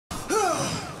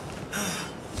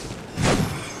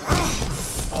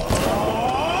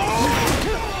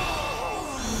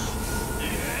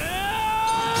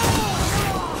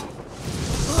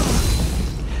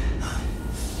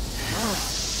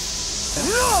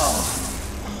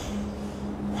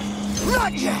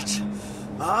Not yet!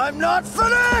 I'm not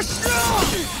finished!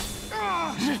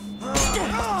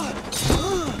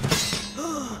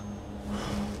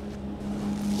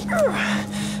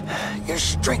 Your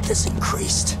strength is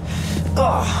increased.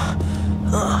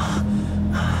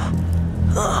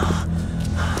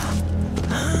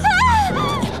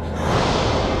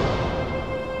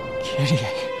 Kitty.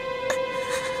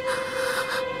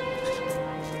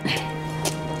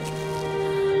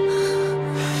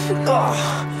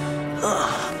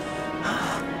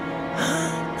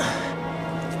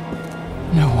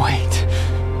 No, wait.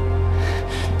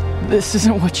 This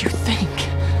isn't what you think.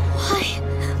 Why?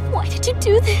 Why did you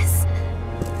do this?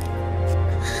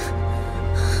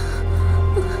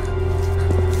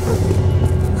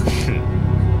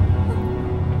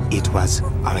 It was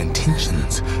our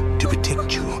intentions to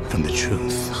protect you from the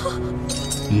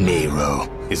truth. Nero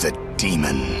is a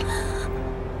demon.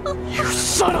 You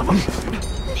son of a...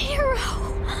 Nero!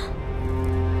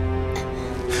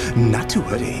 Not to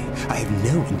worry, I have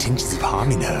no intentions of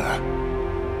harming her.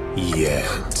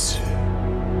 Yet.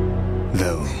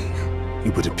 Though,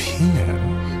 it would appear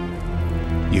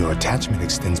your attachment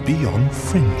extends beyond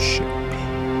friendship.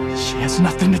 She has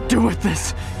nothing to do with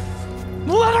this.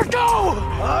 Let her go!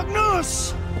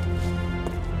 Agnus!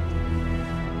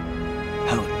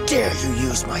 How dare you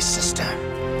use my sister?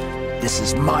 This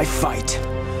is my fight,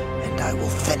 and I will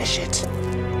finish it.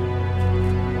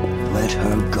 Let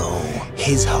her go.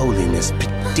 His Holiness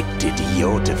predicted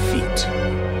your defeat,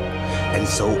 and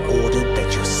so ordered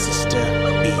that your sister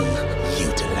be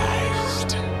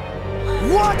utilized.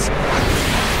 What?!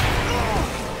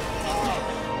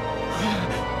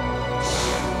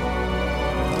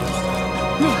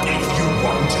 If you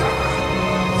want her,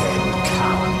 then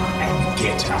come and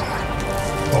get her.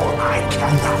 For I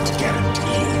cannot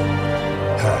guarantee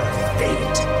her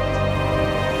fate.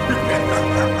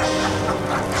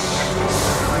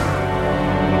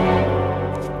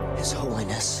 His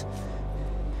Holiness.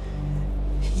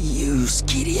 Use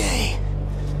Credante.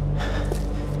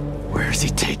 Where's he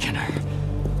taking her?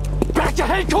 Back to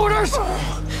headquarters?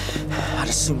 I'd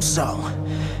assume so.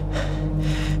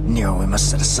 Nero, we must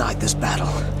set aside this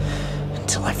battle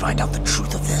until I find out the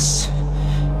truth of this.